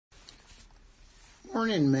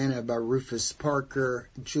Morning Manna by Rufus Parker,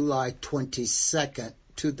 July 22nd,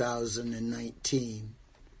 2019.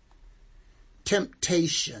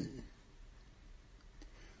 Temptation.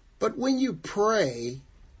 But when you pray,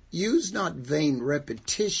 use not vain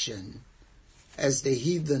repetition as the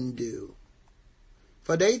heathen do,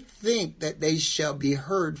 for they think that they shall be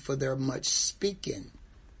heard for their much speaking.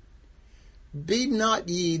 Be not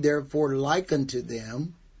ye therefore like unto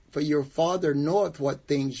them, for your Father knoweth what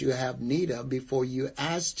things you have need of before you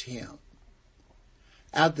ask him.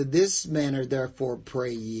 After this manner therefore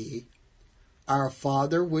pray ye, Our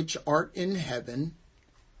Father which art in heaven,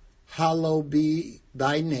 hallowed be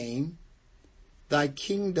thy name. Thy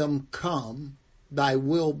kingdom come, thy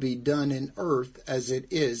will be done in earth as it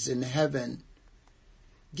is in heaven.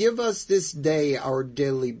 Give us this day our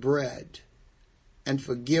daily bread, and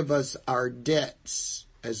forgive us our debts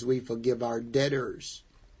as we forgive our debtors.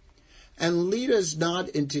 And lead us not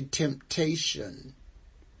into temptation,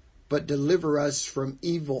 but deliver us from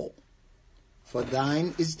evil. For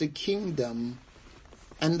thine is the kingdom,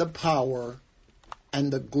 and the power,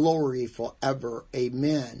 and the glory forever.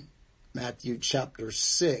 Amen. Matthew chapter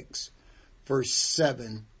 6, verse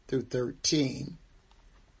 7 through 13.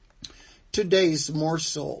 Today's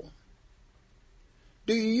morsel.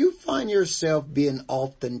 Do you find yourself being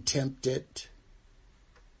often tempted?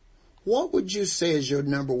 What would you say is your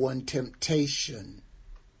number one temptation?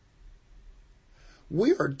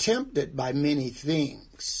 We are tempted by many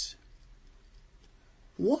things.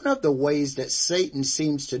 One of the ways that Satan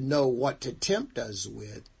seems to know what to tempt us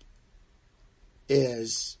with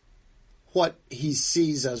is what he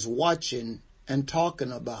sees us watching and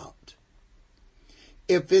talking about.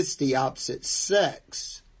 If it's the opposite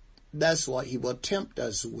sex, that's what he will tempt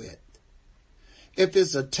us with. If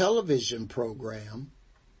it's a television program,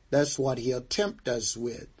 that's what he'll tempt us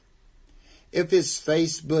with. If it's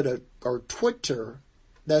Facebook or Twitter,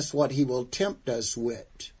 that's what he will tempt us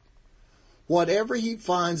with. Whatever he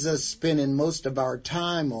finds us spending most of our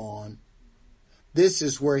time on, this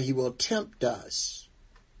is where he will tempt us.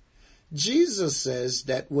 Jesus says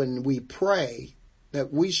that when we pray,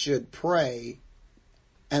 that we should pray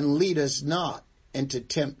and lead us not into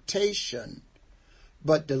temptation,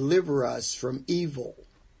 but deliver us from evil.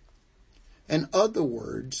 In other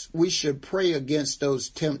words, we should pray against those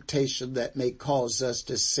temptations that may cause us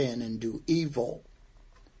to sin and do evil.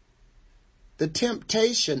 The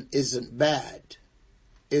temptation isn't bad.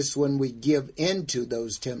 It's when we give into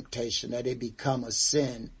those temptations that they become a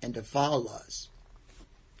sin and defile us.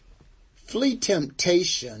 Flee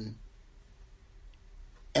temptation,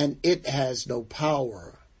 and it has no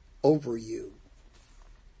power over you.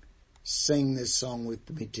 Sing this song with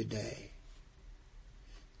me today.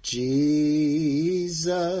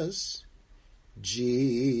 Jesus,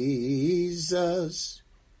 Jesus,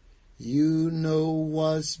 you know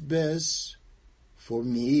what's best for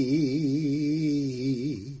me.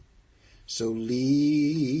 So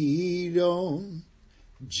lead on,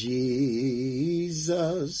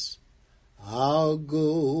 Jesus, I'll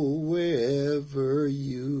go wherever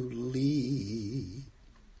you lead.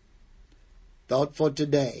 Thought for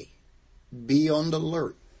today, be on the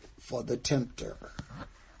alert for the tempter.